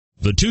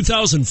The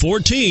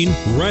 2014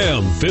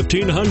 Ram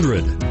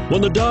 1500.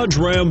 When the Dodge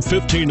Ram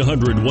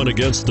 1500 went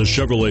against the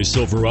Chevrolet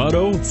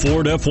Silverado,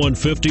 Ford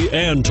F-150,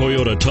 and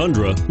Toyota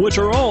Tundra, which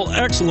are all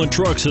excellent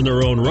trucks in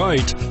their own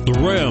right, the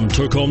Ram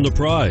took home the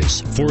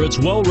prize for its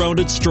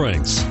well-rounded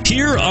strengths.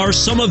 Here are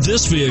some of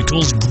this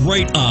vehicle's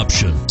great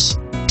options: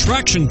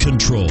 traction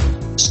control,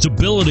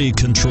 stability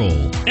control,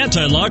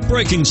 anti-lock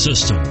braking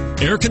system,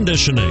 air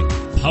conditioning,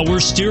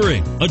 power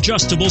steering,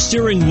 adjustable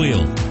steering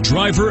wheel,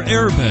 driver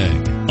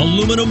airbag,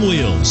 aluminum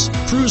wheels,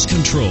 cruise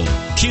control,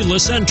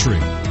 keyless entry.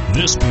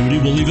 This beauty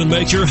will even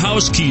make your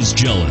house keys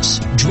jealous.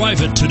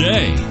 Drive it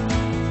today.